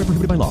necessary. Void where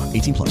prohibited by law.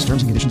 18+.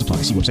 Terms and conditions apply.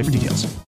 See website for details.